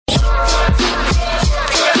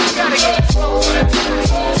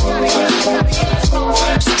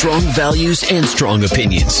Strong values and strong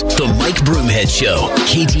opinions. The Mike Broomhead Show.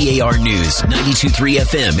 KTAR News, 92.3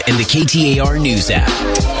 FM, and the KTAR News app.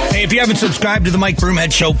 Hey, if you haven't subscribed to the Mike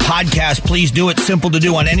Broomhead Show podcast, please do it. Simple to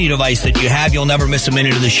do on any device that you have. You'll never miss a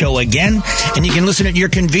minute of the show again, and you can listen at your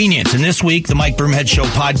convenience. And this week, the Mike Broomhead Show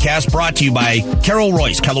podcast brought to you by Carol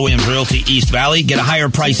Royce, Keller Williams Realty East Valley. Get a higher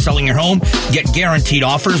price selling your home. Get guaranteed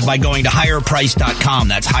offers by going to higherprice.com.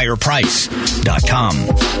 That's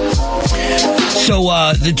higherprice.com. So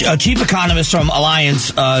the chief economist from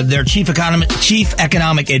Alliance, their chief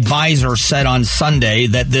economic advisor said on Sunday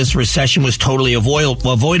that this recession was totally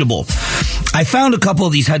avoidable. I found a couple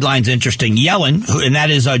of these headlines interesting. Yellen, and that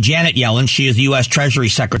is Janet Yellen, she is the U.S. Treasury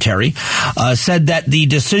Secretary, said that the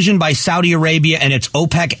decision by Saudi Arabia and its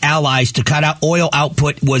OPEC allies to cut out oil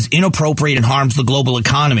output was inappropriate and harms the global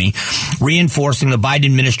economy, reinforcing the Biden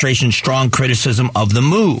administration's strong criticism of the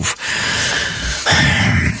move.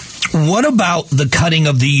 What about the cutting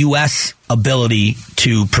of the U.S. ability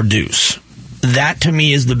to produce? That, to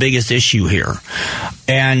me, is the biggest issue here.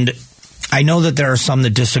 And I know that there are some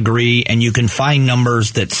that disagree, and you can find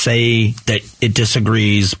numbers that say that it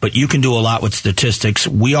disagrees, but you can do a lot with statistics.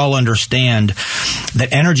 We all understand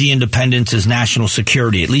that energy independence is national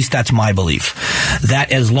security. At least that's my belief.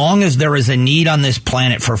 That as long as there is a need on this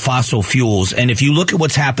planet for fossil fuels, and if you look at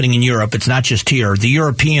what's happening in Europe, it's not just here. The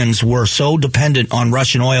Europeans were so dependent on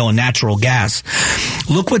Russian oil and natural gas.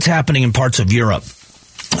 Look what's happening in parts of Europe.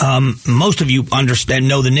 Most of you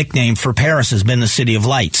know the nickname for Paris has been the City of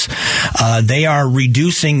Lights. They are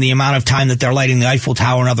reducing the amount of time that they're lighting the Eiffel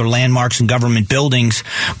Tower and other landmarks and government buildings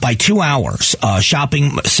by 2 hours.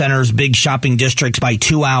 Shopping centers, big shopping districts by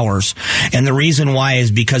 2 hours. And the reason why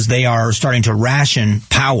is because they are starting to ration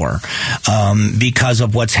power, because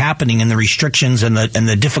of what's happening and the restrictions and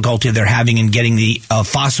the difficulty they're having in getting the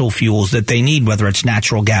fossil fuels that they need, whether it's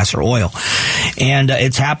natural gas or oil. And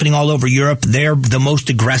it's happening all over Europe. They're the most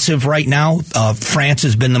aggressive right now. France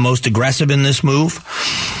has been the most aggressive in this move,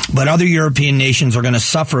 but other European nations are going to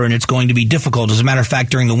suffer, and it's going to be difficult. As a matter of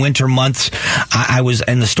fact, during the winter months, I was,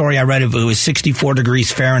 in the story I read, it was 64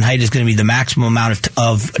 degrees Fahrenheit is going to be the maximum amount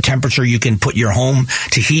of temperature you can put your home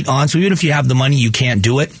to heat on. So even if you have the money, you can't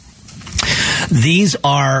do it. These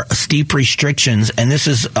are steep restrictions, and this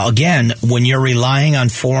is, again, when you're relying on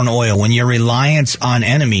foreign oil, when you're reliant on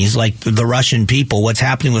enemies like the Russian people, what's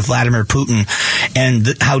happening with Vladimir Putin, and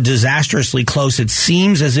how disastrously close it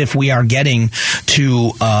seems as if we are getting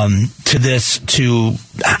to this,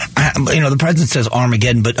 the president says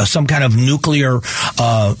Armageddon, but some kind of nuclear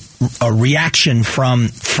a reaction from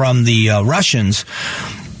the Russians.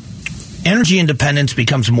 Energy independence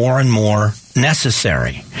becomes more and more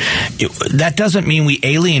necessary. That doesn't mean we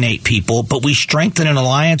alienate people, but we strengthen an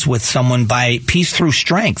alliance with someone by peace through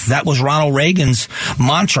strength. That was Ronald Reagan's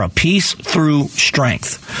mantra, peace through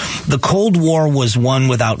strength. The Cold War was won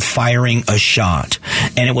without firing a shot,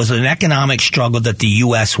 and it was an economic struggle that the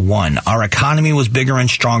U.S. won. Our economy was bigger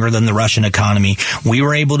and stronger than the Russian economy. We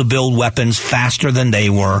were able to build weapons faster than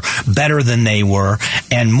they were, better than they were,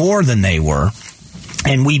 and more than they were.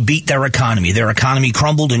 And we beat their economy. Their economy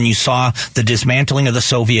crumbled, and you saw the dismantling of the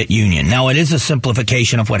Soviet Union. Now, it is a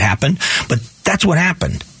simplification of what happened, but that's what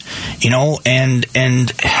happened.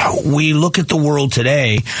 And we look at the world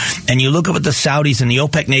today, and you look at what the Saudis and the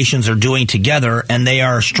OPEC nations are doing together, and they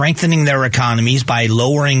are strengthening their economies by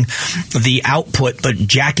lowering the output but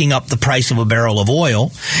jacking up the price of a barrel of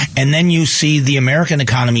oil. And then you see the American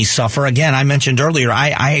economy suffer. Again, I mentioned earlier,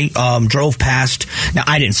 I drove past. Now,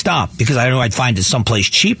 I didn't stop because I knew I'd find it someplace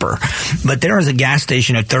cheaper. But there is a gas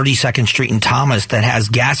station at 32nd Street in Thomas that has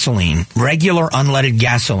gasoline, regular unleaded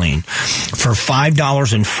gasoline, for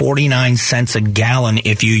 $5.49 a gallon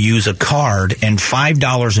if you use a card, and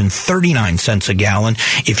 $5.39 a gallon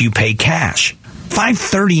if you pay cash.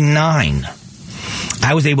 $5.39.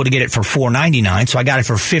 I was able to get it for $4.99, so I got it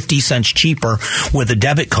for 50 cents cheaper with a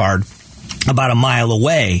debit card about a mile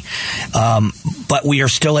away. But we are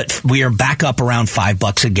back up around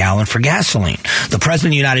 $5 a gallon for gasoline. The President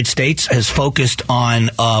of the United States has focused on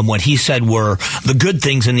what he said were the good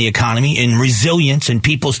things in the economy, in resilience and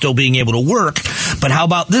people still being able to work. But how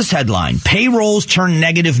about this headline? Payrolls turn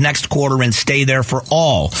negative next quarter and stay there for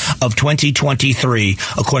all of 2023,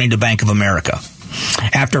 according to Bank of America.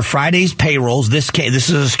 After Friday's payrolls, this is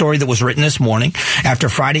a story that was written this morning. After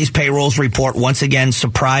Friday's payrolls report once again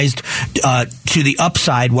surprised to the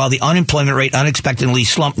upside, while the unemployment rate unexpectedly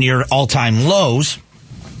slumped near all-time lows,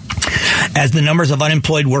 as the numbers of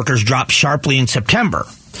unemployed workers dropped sharply in September.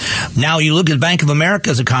 Now, you look at Bank of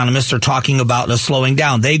America's economists are talking about a slowing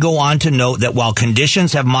down. They go on to note that while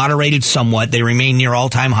conditions have moderated somewhat, they remain near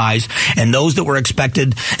all-time highs, and those that were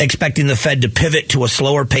expecting the Fed to pivot to a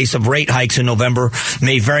slower pace of rate hikes in November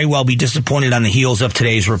may very well be disappointed on the heels of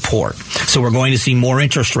today's report. So we're going to see more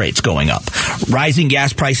interest rates going up. Rising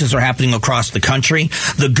gas prices are happening across the country.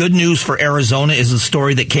 The good news for Arizona is the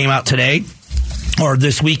story that came out today, or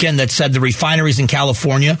this weekend, that said the refineries in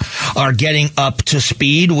California are getting up to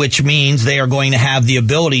speed, which means they are going to have the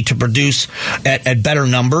ability to produce at better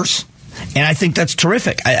numbers. And I think that's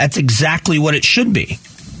terrific. That's exactly what it should be.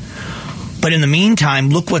 But in the meantime,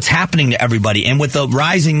 look what's happening to everybody. And with the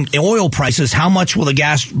rising oil prices, how much will the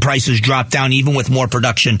gas prices drop down even with more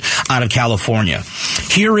production out of California?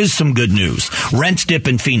 Here is some good news. Rents dip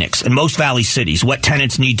in Phoenix and most Valley cities. What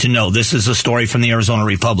tenants need to know. This is a story from the Arizona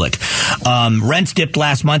Republic. Rents dipped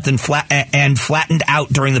last month and flattened out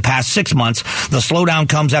during the past 6 months. The slowdown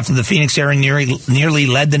comes after the Phoenix area nearly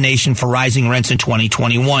led the nation for rising rents in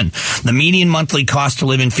 2021. The median monthly cost to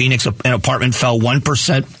live in Phoenix, an apartment, fell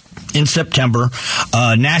 1%. In September.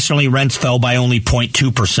 Nationally, rents fell by only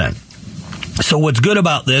 0.2%. So what's good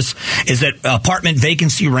about this is that apartment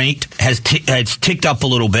vacancy rate has ticked up a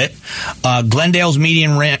little bit. Glendale's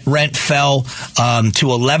median rent fell to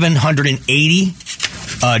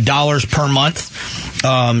 $1,180 per month.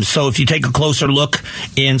 So if you take a closer look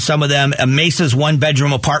in some of them, Mesa's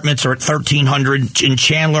one-bedroom apartments are at $1,300. In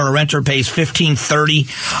Chandler, a renter pays $1,530.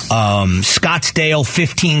 Scottsdale,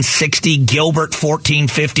 $1,560. Gilbert,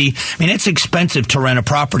 $1,450. I mean, it's expensive to rent a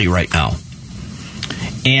property right now.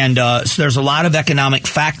 And so there's a lot of economic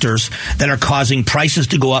factors that are causing prices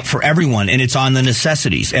to go up for everyone, and it's on the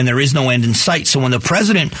necessities, and there is no end in sight. So when the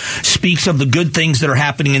president speaks of the good things that are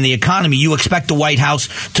happening in the economy, you expect the White House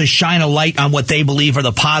to shine a light on what they believe are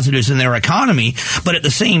the positives in their economy. But at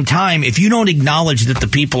the same time, if you don't acknowledge that the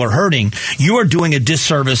people are hurting, you are doing a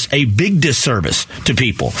disservice, a big disservice to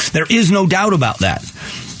people. There is no doubt about that.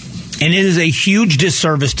 And it is a huge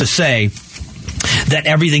disservice to say that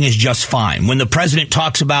everything is just fine. When the president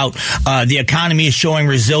talks about the economy is showing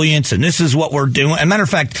resilience and this is what we're doing. As a matter of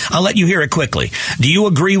fact, I'll let you hear it quickly. Do you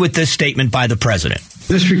agree with this statement by the president?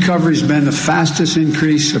 This recovery has been the fastest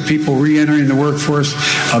increase of people re-entering the workforce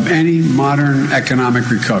of any modern economic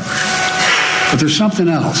recovery. But there's something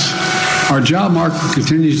else. Our job market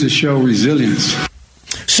continues to show resilience.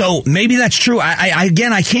 So maybe that's true.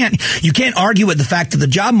 You can't argue with the fact that the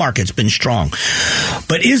job market's been strong.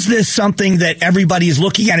 But is this something that everybody is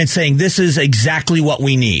looking at and saying, this is exactly what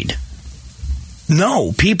we need?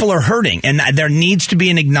 No, people are hurting, and there needs to be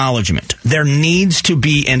an acknowledgement. There needs to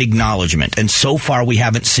be an acknowledgement, and so far we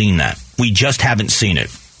haven't seen that. We just haven't seen it.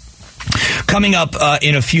 Coming up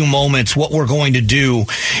in a few moments, what we're going to do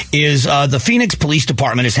is the Phoenix Police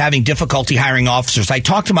Department is having difficulty hiring officers. I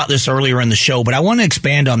talked about this earlier in the show, but I want to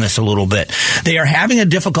expand on this a little bit. They are having a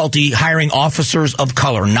difficulty hiring officers of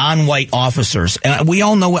color, non-white officers. And we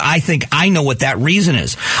all know, I think I know what that reason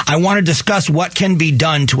is. I want to discuss what can be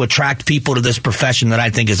done to attract people to this profession that I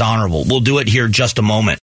think is honorable. We'll do it here in just a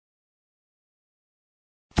moment.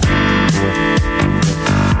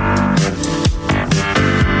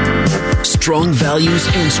 Strong values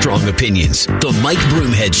and strong opinions. The Mike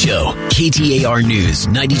Broomhead Show. KTAR News,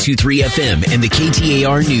 92.3 FM, and the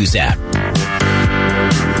KTAR News app.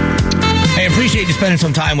 I appreciate you spending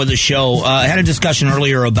some time with the show. I had a discussion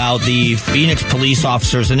earlier about the Phoenix police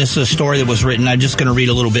officers, and this is a story that was written. I'm just going to read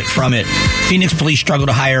a little bit from it. Phoenix police struggle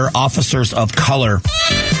to hire officers of color.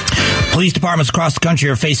 Police departments across the country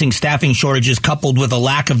are facing staffing shortages coupled with a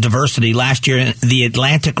lack of diversity. Last year, The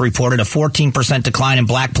Atlantic reported a 14% decline in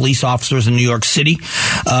black police officers in New York City.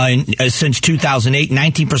 Since 2008,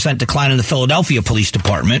 19% decline in the Philadelphia Police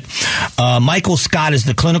Department. Michael Scott is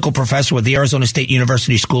the clinical professor with the Arizona State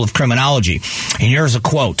University School of Criminology. And here's a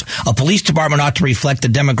quote. A police department ought to reflect the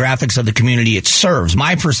demographics of the community it serves.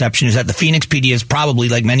 My perception is that the Phoenix PD is probably,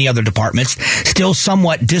 like many other departments, still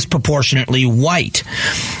somewhat disproportionately white.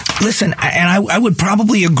 Listen, and I would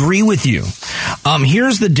probably agree with you.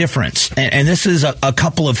 Here's the difference, and this is a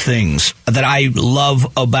couple of things that I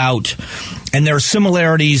love about, and there are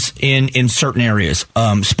similarities in certain areas.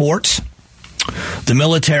 Sports, the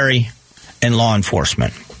military, and law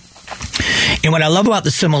enforcement. And what I love about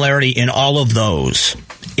the similarity in all of those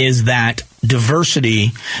is that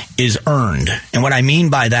diversity is earned. And what I mean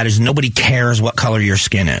by that is nobody cares what color your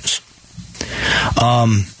skin is.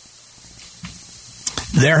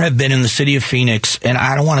 There have been in the city of Phoenix, and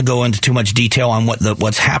I don't want to go into too much detail on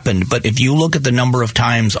what's happened, but if you look at the number of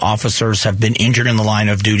times officers have been injured in the line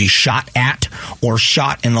of duty, shot at or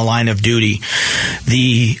shot in the line of duty,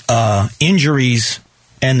 the injuries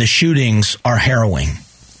and the shootings are harrowing.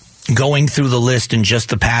 going through the list in just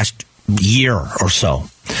the past year or so.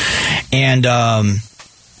 And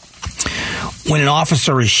when an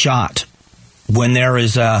officer is shot, when there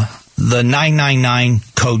is the 999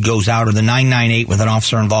 code goes out, or the 998 with an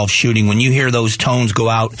officer-involved shooting, when you hear those tones go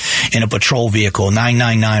out in a patrol vehicle,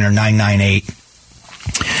 999 or 998,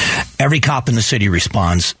 every cop in the city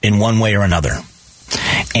responds in one way or another.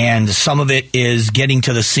 And some of it is getting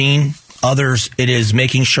to the scene. Others, it is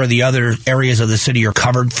making sure the other areas of the city are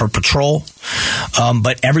covered for patrol.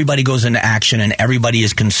 But everybody goes into action and everybody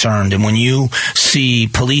is concerned. And when you see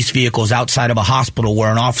police vehicles outside of a hospital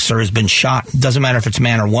where an officer has been shot, doesn't matter if it's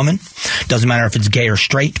man or woman, doesn't matter if it's gay or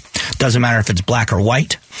straight, doesn't matter if it's black or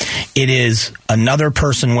white, it is another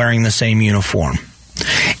person wearing the same uniform.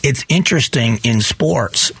 It's interesting in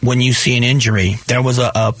sports when you see an injury. There was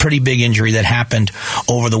a pretty big injury that happened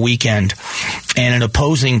over the weekend, and an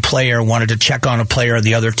opposing player wanted to check on a player of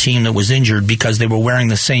the other team that was injured because they were wearing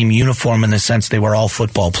the same uniform in the sense they were all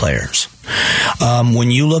football players. When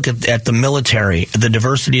you look at the military, the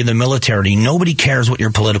diversity of the military, nobody cares what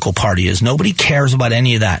your political party is. Nobody cares about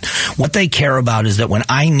any of that. What they care about is that when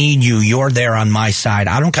I need you, you're there on my side.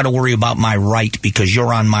 I don't got to worry about my right because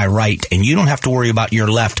you're on my right, and you don't have to worry about your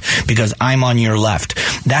left because I'm on your left.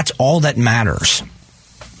 That's all that matters.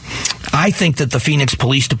 I think that the Phoenix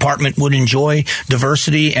Police Department would enjoy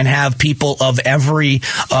diversity and have people of every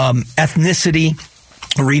ethnicity,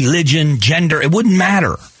 religion, gender. It wouldn't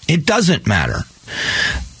matter. It doesn't matter.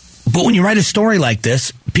 But when you write a story like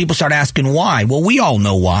this, people start asking why. Well, we all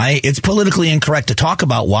know why. It's politically incorrect to talk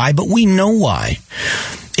about why, but we know why.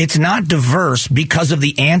 It's not diverse because of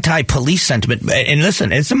the anti-police sentiment. And listen,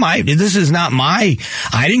 this is not I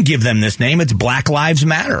didn't give them this name. It's Black Lives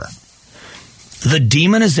Matter. The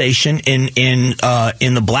demonization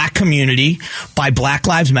in the black community by Black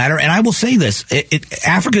Lives Matter, and I will say this: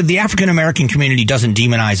 the African American community doesn't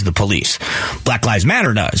demonize the police. Black Lives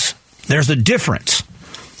Matter does. There's a difference.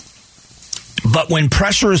 But when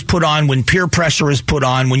pressure is put on, when peer pressure is put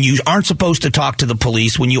on, when you aren't supposed to talk to the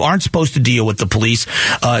police, when you aren't supposed to deal with the police,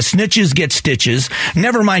 snitches get stitches.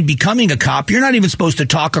 Never mind becoming a cop, you're not even supposed to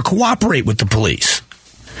talk or cooperate with the police.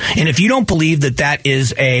 And if you don't believe that that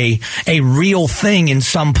is a real thing in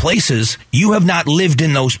some places, you have not lived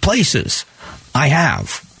in those places. I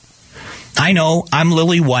have. I know I'm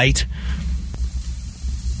Lily White.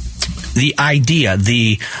 The idea,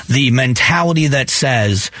 the mentality that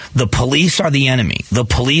says the police are the enemy, the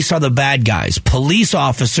police are the bad guys, police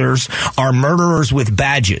officers are murderers with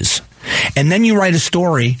badges. And then you write a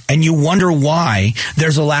story and you wonder why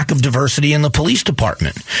there's a lack of diversity in the police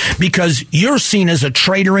department. Because you're seen as a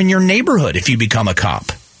traitor in your neighborhood if you become a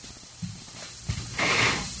cop.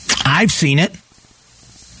 I've seen it.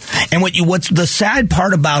 And what's the sad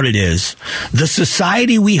part about it is the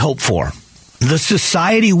society we hope for, the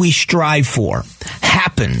society we strive for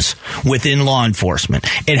happens within law enforcement.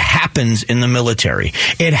 It happens in the military.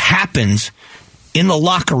 It happens in the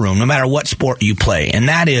locker room, no matter what sport you play. And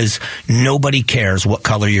that is, nobody cares what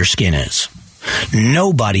color your skin is.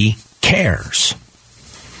 Nobody cares.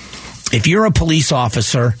 If you're a police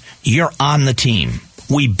officer, you're on the team.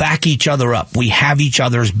 We back each other up. We have each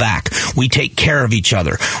other's back. We take care of each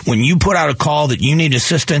other. When you put out a call that you need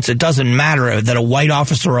assistance, it doesn't matter that a white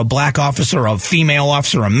officer, a black officer, a female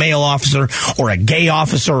officer, a male officer, or a gay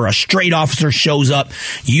officer, or a straight officer shows up.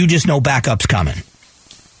 You just know backup's coming.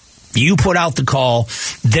 You put out the call,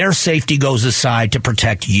 their safety goes aside to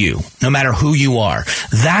protect you, no matter who you are.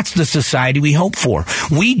 That's the society we hope for.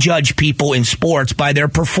 We judge people in sports by their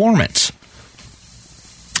performance.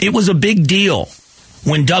 It was a big deal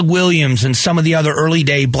when Doug Williams and some of the other early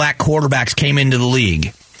day black quarterbacks came into the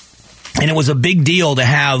league. And it was a big deal to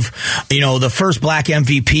have, the first black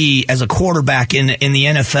MVP as a quarterback in the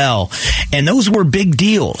NFL. And those were big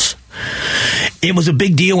deals. It was a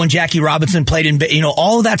big deal when Jackie Robinson played in,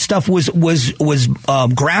 all of that stuff was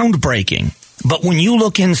groundbreaking. But when you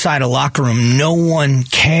look inside a locker room, no one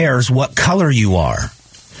cares what color you are.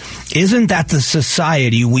 Isn't that the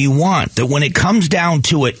society we want? That when it comes down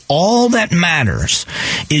to it, all that matters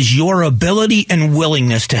is your ability and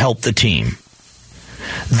willingness to help the team.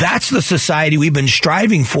 That's the society we've been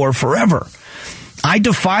striving for forever. I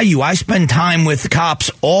defy you. I spend time with cops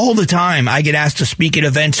all the time. I get asked to speak at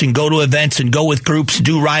events and go to events and go with groups,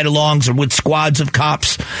 do ride-alongs or with squads of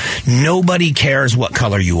cops. Nobody cares what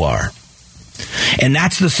color you are. And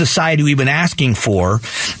that's the society we've been asking for.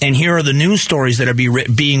 And here are the news stories that are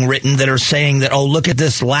being written that are saying that, oh, look at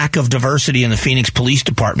this lack of diversity in the Phoenix Police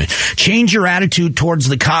Department. Change your attitude towards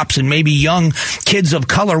the cops, and maybe young kids of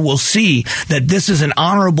color will see that this is an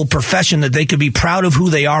honorable profession, that they could be proud of who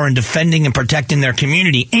they are in defending and protecting their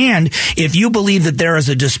community. And if you believe that there is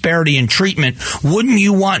a disparity in treatment, wouldn't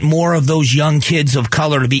you want more of those young kids of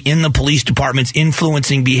color to be in the police departments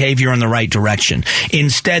influencing behavior in the right direction?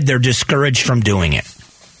 Instead, they're discouraged from doing it.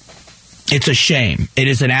 It's a shame. It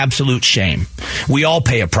is an absolute shame. We all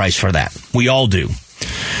pay a price for that. We all do.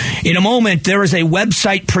 In a moment, there is a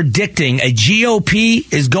website predicting a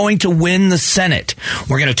GOP is going to win the Senate.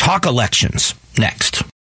 We're going to talk elections next.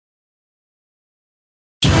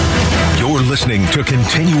 You're listening to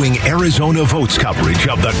continuing Arizona Votes coverage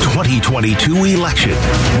of the 2022 election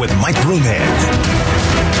with Mike Broomhead.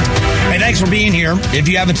 Hey, thanks for being here. If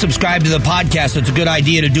you haven't subscribed to the podcast, it's a good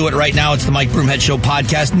idea to do it right now. It's the Mike Broomhead Show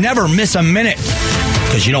podcast. Never miss a minute,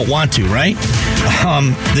 because you don't want to, right?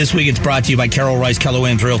 This week it's brought to you by Carol Rice, Keller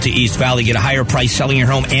Williams Realty East Valley. Get a higher price selling your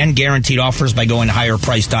home and guaranteed offers by going to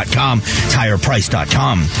higherprice.com. It's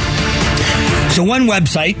higherprice.com. So one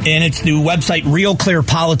website, and it's the website Real Clear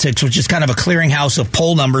Politics, which is kind of a clearinghouse of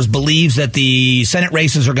poll numbers, believes that the Senate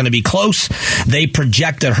races are going to be close. They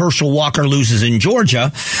project that Herschel Walker loses in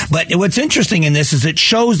Georgia. But what's interesting in this is it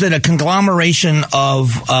shows that a conglomeration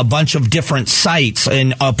of a bunch of different sites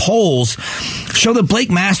and polls show that Blake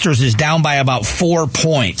Masters is down by about 4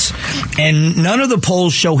 points. And none of the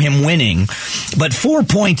polls show him winning. But 4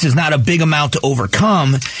 points is not a big amount to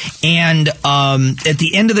overcome. And at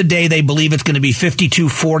the end of the day, they believe it's going to be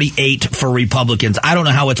 52-48 for Republicans. I don't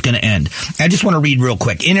know how it's going to end. I just want to read real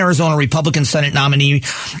quick. In Arizona, Republican Senate nominee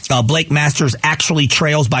Blake Masters actually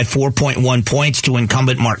trails by 4.1 points to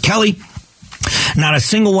incumbent Mark Kelly. Not a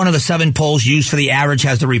single one of the 7 polls used for the average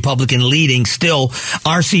has the Republican leading. Still,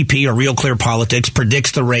 RCP, or Real Clear Politics,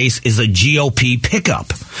 predicts the race is a GOP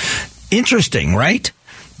pickup. Interesting, right?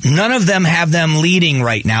 None of them have them leading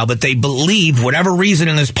right now, but they believe, whatever reason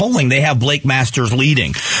in this polling, they have Blake Masters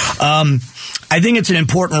leading. I think it's an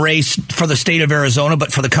important race for the state of Arizona,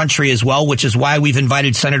 but for the country as well, which is why we've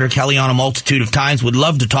invited Senator Kelly on a multitude of times. Would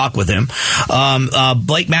love to talk with him.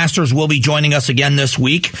 Blake Masters will be joining us again this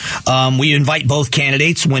week. We invite both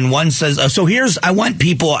candidates. When one says, I want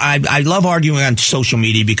people, I love arguing on social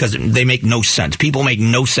media because they make no sense. People make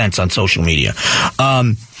no sense on social media.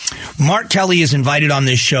 Mark Kelly is invited on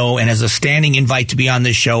this show and has a standing invite to be on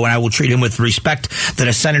this show, and I will treat him with respect that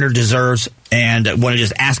a senator deserves, and want to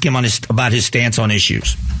just ask him about his stance on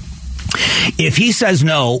issues. If he says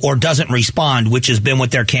no or doesn't respond, which has been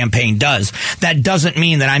what their campaign does, that doesn't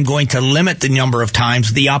mean that I'm going to limit the number of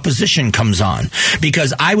times the opposition comes on,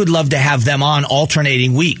 because I would love to have them on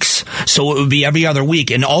alternating weeks. So it would be every other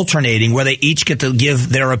week and alternating, where they each get to give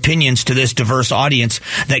their opinions to this diverse audience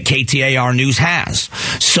that KTAR News has.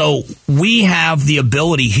 So we have the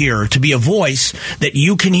ability here to be a voice that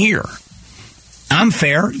you can hear. I'm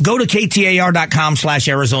fair. Go to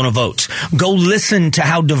KTAR.com/Arizona Votes. Go listen to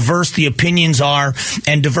how diverse the opinions are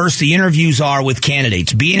and diverse the interviews are with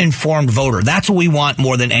candidates. Be an informed voter. That's what we want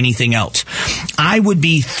more than anything else. I would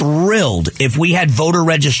be thrilled if we had voter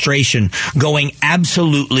registration going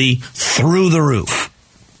absolutely through the roof,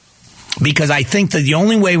 because I think that the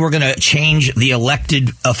only way we're going to change the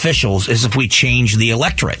elected officials is if we change the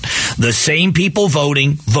electorate. The same people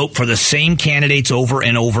voting vote for the same candidates over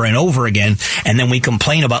and over and over again, and then we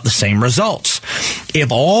complain about the same results. If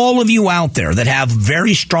all of you out there that have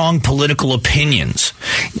very strong political opinions,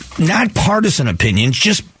 not partisan opinions,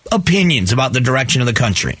 just opinions about the direction of the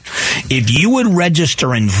country, if you would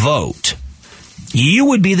register and vote, you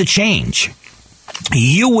would be the change.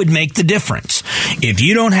 You would make the difference. If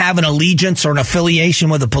you don't have an allegiance or an affiliation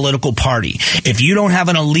with a political party, if you don't have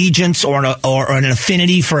an allegiance or an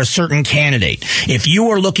affinity for a certain candidate, if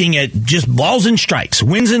you are looking at just balls and strikes,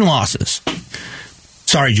 wins and losses.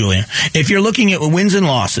 Sorry, Julia. If you're looking at wins and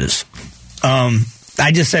losses,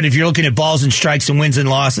 I just said if you're looking at balls and strikes and wins and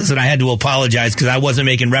losses, and I had to apologize because I wasn't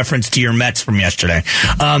making reference to your Mets from yesterday.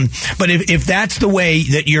 But if that's the way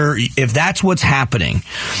that if that's what's happening,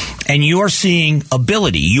 and you're seeing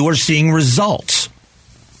ability, you are seeing results,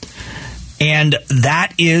 and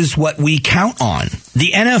that is what we count on.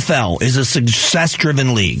 The NFL is a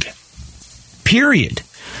success-driven league. Period.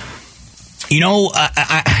 You know,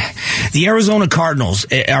 the Arizona Cardinals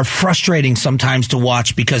are frustrating sometimes to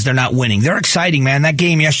watch because they're not winning. They're exciting, man. That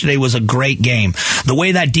game yesterday was a great game. The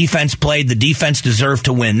way that defense played, the defense deserved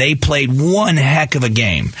to win. They played one heck of a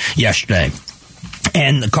game yesterday.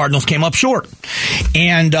 And the Cardinals came up short.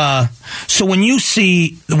 And so when you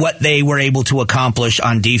see what they were able to accomplish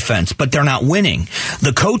on defense, but they're not winning,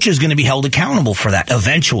 the coach is going to be held accountable for that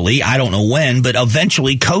eventually. I don't know when, but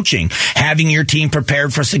eventually coaching, having your team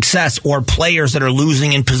prepared for success, or players that are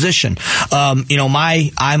losing in position.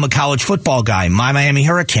 I'm a college football guy, my Miami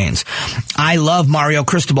Hurricanes. I love Mario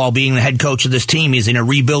Cristobal being the head coach of this team. He's in a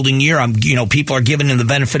rebuilding year. People are giving him the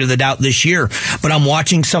benefit of the doubt this year, but I'm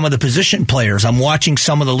watching some of the position players. I'm watching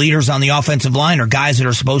some of the leaders on the offensive line, or guys that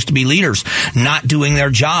are supposed to be leaders, not doing their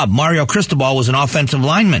job. Mario Cristobal was an offensive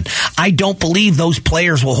lineman. I don't believe those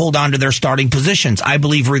players will hold on to their starting positions. I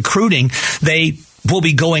believe recruiting, they will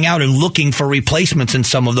be going out and looking for replacements in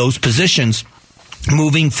some of those positions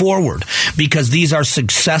moving forward, because these are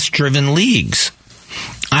success-driven leagues.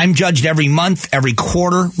 I'm judged every month, every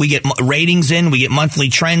quarter. We get ratings in. We get monthly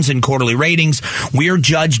trends and quarterly ratings. We're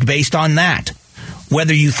judged based on that.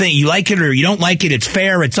 Whether you think you like it or you don't like it, it's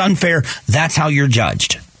fair, it's unfair, that's how you're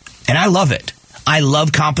judged. And I love it. I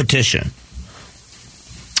love competition.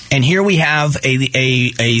 And here we have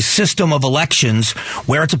a system of elections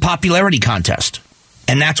where it's a popularity contest.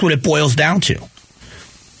 And that's what it boils down to.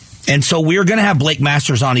 And so we're going to have Blake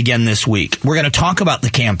Masters on again this week. We're going to talk about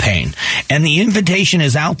the campaign. And the invitation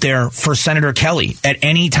is out there for Senator Kelly at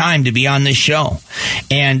any time to be on this show.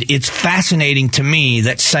 And it's fascinating to me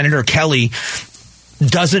that Senator Kelly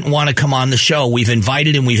doesn't want to come on the show. We've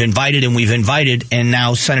invited and we've invited and we've invited, and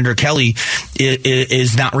now Senator Kelly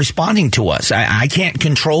is not responding to us. I can't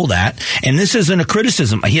control that. And this isn't a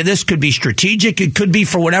criticism. This could be strategic. It could be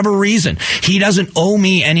for whatever reason. He doesn't owe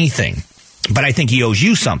me anything. But I think he owes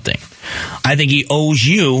you something. I think he owes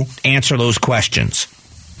you answer those questions.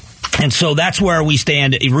 And so that's where we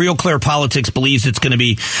stand. Real Clear Politics believes it's going to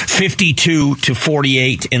be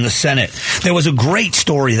 52-48 in the Senate. There was a great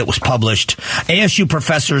story that was published. ASU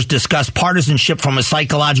professors discuss partisanship from a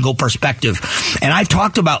psychological perspective. And I've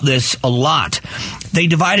talked about this a lot. They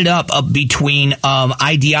divided up between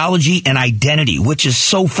ideology and identity, which is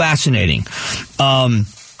so fascinating.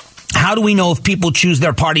 How do we know if people choose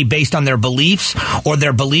their party based on their beliefs or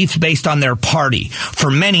their beliefs based on their party? For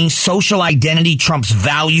many, social identity trumps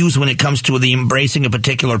values when it comes to the embracing a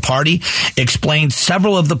particular party, explained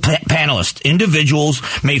several of the panelists. Individuals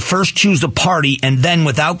may first choose a party and then,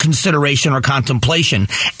 without consideration or contemplation,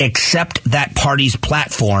 accept that party's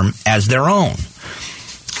platform as their own.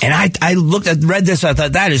 And I read this, I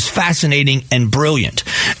thought that is fascinating and brilliant,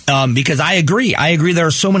 because I agree. There are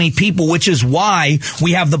so many people, which is why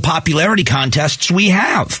we have the popularity contests we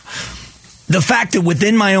have. The fact that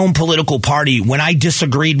within my own political party, when I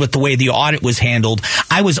disagreed with the way the audit was handled,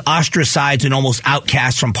 I was ostracized and almost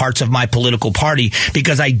outcast from parts of my political party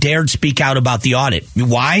because I dared speak out about the audit.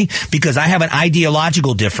 Why? Because I have an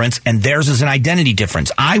ideological difference and theirs is an identity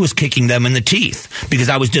difference. I was kicking them in the teeth because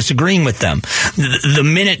I was disagreeing with them. The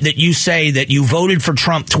minute that you say that you voted for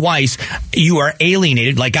Trump twice, you are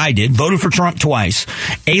alienated, like I did, voted for Trump twice,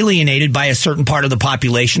 alienated by a certain part of the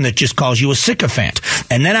population that just calls you a sycophant.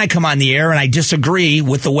 And then I come on the air and I disagree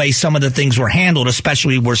with the way some of the things were handled,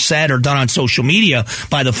 especially were said or done on social media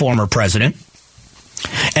by the former president.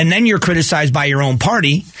 And then you're criticized by your own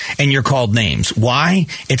party and you're called names. Why?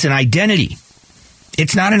 It's an identity.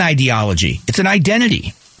 It's not an ideology. It's an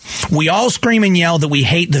identity. We all scream and yell that we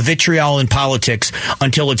hate the vitriol in politics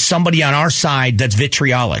until it's somebody on our side that's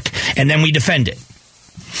vitriolic. And then we defend it.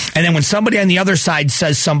 And then when somebody on the other side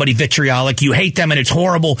says somebody vitriolic, you hate them and it's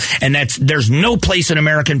horrible, and there's no place in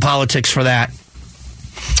American politics for that.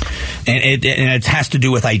 And it has to do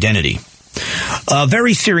with identity. A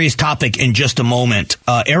very serious topic in just a moment.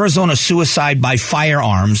 Arizona suicide by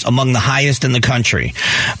firearms among the highest in the country.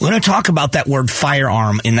 We're going to talk about that word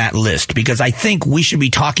firearm in that list because I think we should be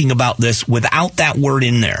talking about this without that word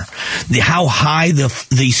in there. How high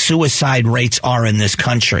the suicide rates are in this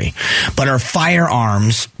country. But are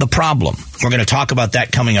firearms the problem? We're going to talk about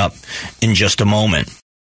that coming up in just a moment.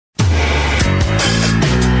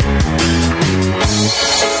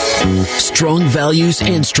 Strong values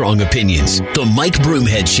and strong opinions. The Mike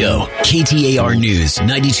Broomhead Show. KTAR News,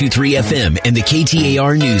 92.3 FM, and the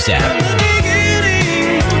KTAR News app.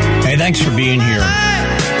 Hey, thanks for being here.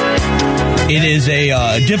 It is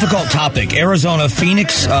a difficult topic.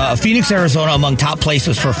 Phoenix, Arizona, among top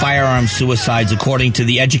places for firearm suicides, according to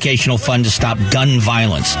the Educational Fund to Stop Gun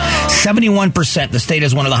Violence. 71%. The state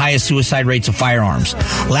has one of the highest suicide rates of firearms.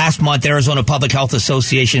 Last month, Arizona Public Health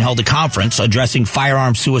Association held a conference addressing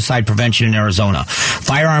firearm suicide prevention in Arizona.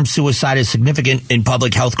 Firearm suicide is significant in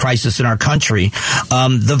public health crisis in our country.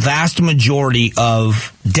 The vast majority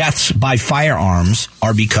of deaths by firearms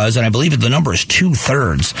are because, and I believe the number is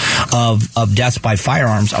 2/3 of deaths by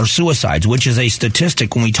firearms are suicides, which is a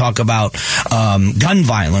statistic when we talk about gun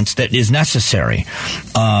violence that is necessary.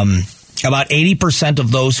 About 80%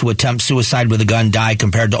 of those who attempt suicide with a gun die,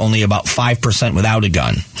 compared to only about 5% without a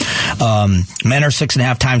gun. Men are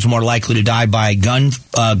 6.5 times more likely to die by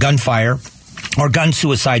gunfire or gun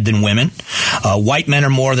suicide than women. White men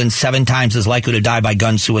are more than 7 times as likely to die by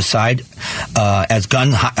gun suicide as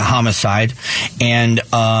gun homicide. And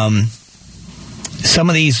some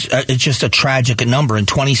of these, it's just a tragic number. In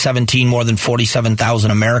 2017, more than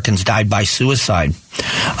 47,000 Americans died by suicide.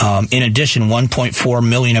 In addition, 1.4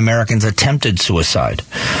 million Americans attempted suicide.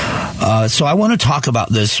 So I want to talk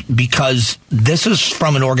about this because this is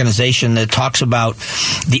from an organization that talks about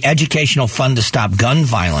the Educational Fund to Stop Gun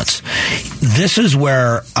Violence. This is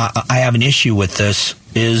where I have an issue with this,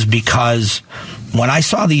 is because when I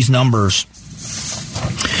saw these numbers,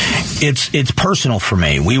 it's personal for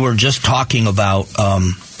me. We were just talking about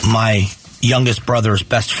my youngest brother's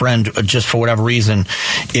best friend. Just for whatever reason,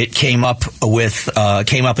 it came up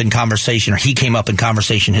in conversation, or he came up in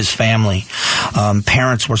conversation. His family,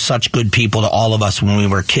 parents were such good people to all of us when we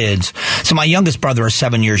were kids. So my youngest brother is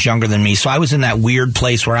 7 years younger than me. So I was in that weird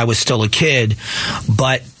place where I was still a kid,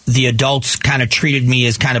 but the adults kind of treated me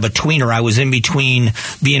as kind of a tweener. I was in between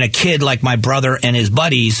being a kid like my brother and his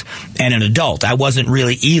buddies and an adult. I wasn't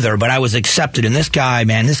really either, but I was accepted. And this guy,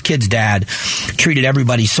 man, this kid's dad treated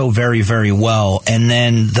everybody so very, very well. And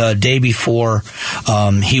then the day before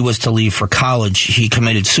he was to leave for college, he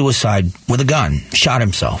committed suicide with a gun, shot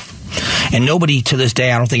himself. And nobody to this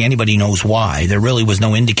day, I don't think anybody knows why. There really was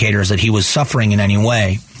no indicators that he was suffering in any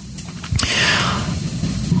way.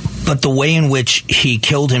 But the way in which he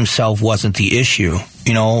killed himself wasn't the issue.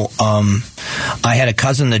 You know, I had a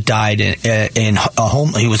cousin that died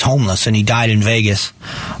he was homeless, and he died in Vegas.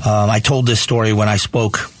 I told this story when I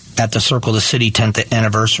spoke at the Circle the City 10th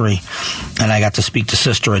anniversary, and I got to speak to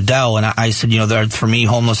Sister Adele, and I said, you know, for me,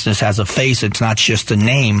 homelessness has a face. It's not just a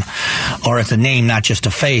name, or it's a name, not just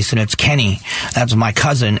a face, and it's Kenny. That's my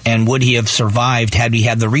cousin, and would he have survived had we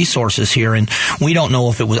had the resources here? And we don't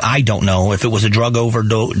know I don't know if it was a drug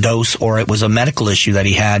overdose or it was a medical issue that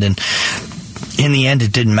he had, and in the end,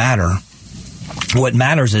 it didn't matter. What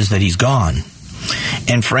matters is that he's gone.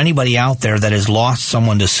 And for anybody out there that has lost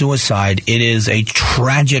someone to suicide, it is a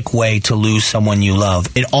tragic way to lose someone you love.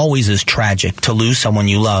 It always is tragic to lose someone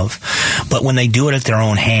you love. But when they do it at their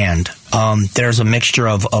own hand, there's a mixture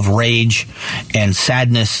of rage and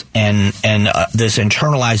sadness and this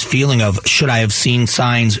internalized feeling of, should I have seen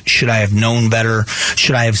signs? Should I have known better?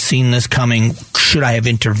 Should I have seen this coming? Should I have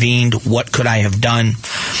intervened? What could I have done?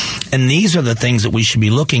 And these are the things that we should be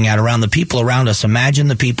looking at around the people around us. Imagine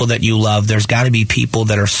the people that you love. There's got to be people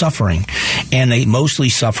that are suffering, and they mostly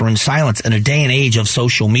suffer in silence. In a day and age of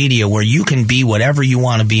social media where you can be whatever you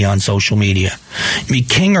want to be on social media, be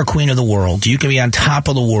king or queen of the world, you can be on top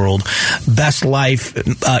of the world, best life,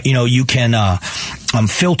 you can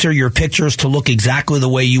filter your pictures to look exactly the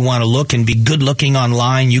way you want to look and be good looking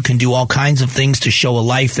online. You can do all kinds of things to show a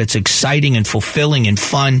life that's exciting and fulfilling and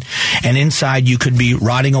fun. And inside you could be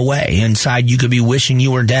rotting away. Inside you could be wishing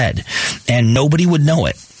you were dead. And nobody would know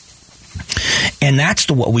it. And that's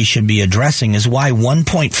what we should be addressing, is why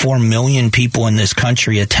 1.4 million people in this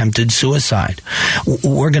country attempted suicide.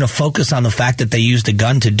 We're going to focus on the fact that they used a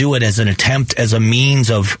gun to do it as an attempt, as a means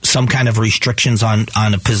of some kind of restrictions on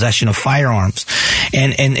the possession of firearms.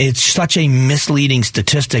 And it's such a misleading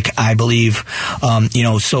statistic, I believe.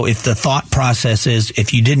 So if the thought process is,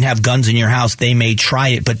 if you didn't have guns in your house, they may try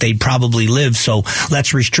it, but they'd probably live. So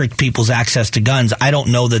let's restrict people's access to guns. I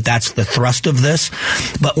don't know that that's the thrust of this.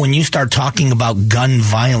 But when you start talking about gun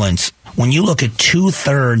violence, when you look at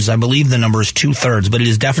 2/3, I believe the number is 2/3, but it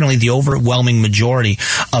is definitely the overwhelming majority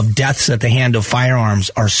of deaths at the hand of firearms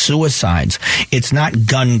are suicides. It's not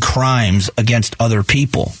gun crimes against other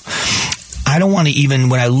people. I don't want to even,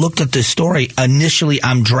 when I looked at this story, initially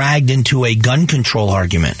I'm dragged into a gun control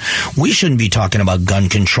argument. We shouldn't be talking about gun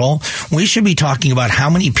control. We should be talking about how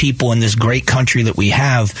many people in this great country that we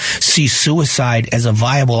have see suicide as a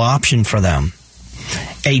viable option for them.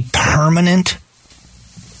 A permanent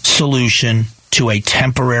solution to a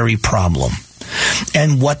temporary problem,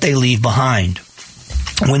 and what they leave behind.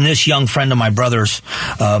 When this young friend of my brother's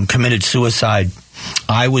committed suicide,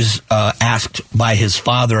 I was asked by his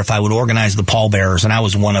father if I would organize the pallbearers, and I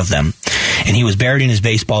was one of them. And he was buried in his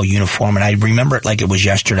baseball uniform, and I remember it like it was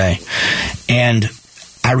yesterday. And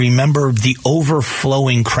I remember the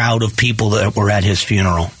overflowing crowd of people that were at his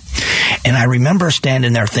funeral. And I remember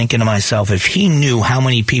standing there thinking to myself, if he knew how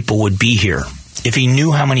many people would be here If he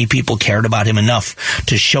knew how many people cared about him enough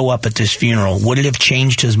to show up at this funeral, would it have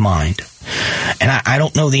changed his mind? And I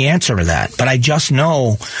don't know the answer to that, but I just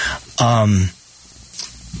know,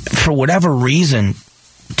 for whatever reason,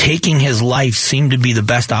 taking his life seemed to be the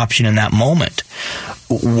best option in that moment.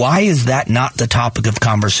 Why is that not the topic of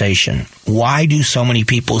conversation? Why do so many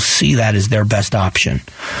people see that as their best option?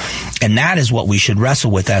 And that is what we should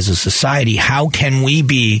wrestle with as a society. How can we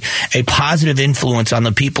be a positive influence on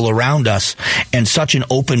the people around us and such an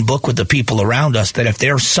open book with the people around us that if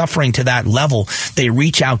they're suffering to that level, they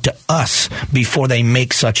reach out to us before they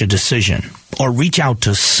make such a decision, or reach out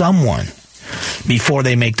to someone before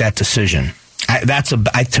they make that decision?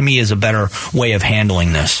 To me, is a better way of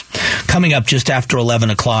handling this. Coming up just after 11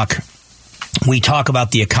 o'clock, we talk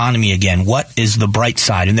about the economy again. What is the bright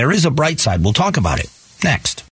side? And there is a bright side. We'll talk about it next.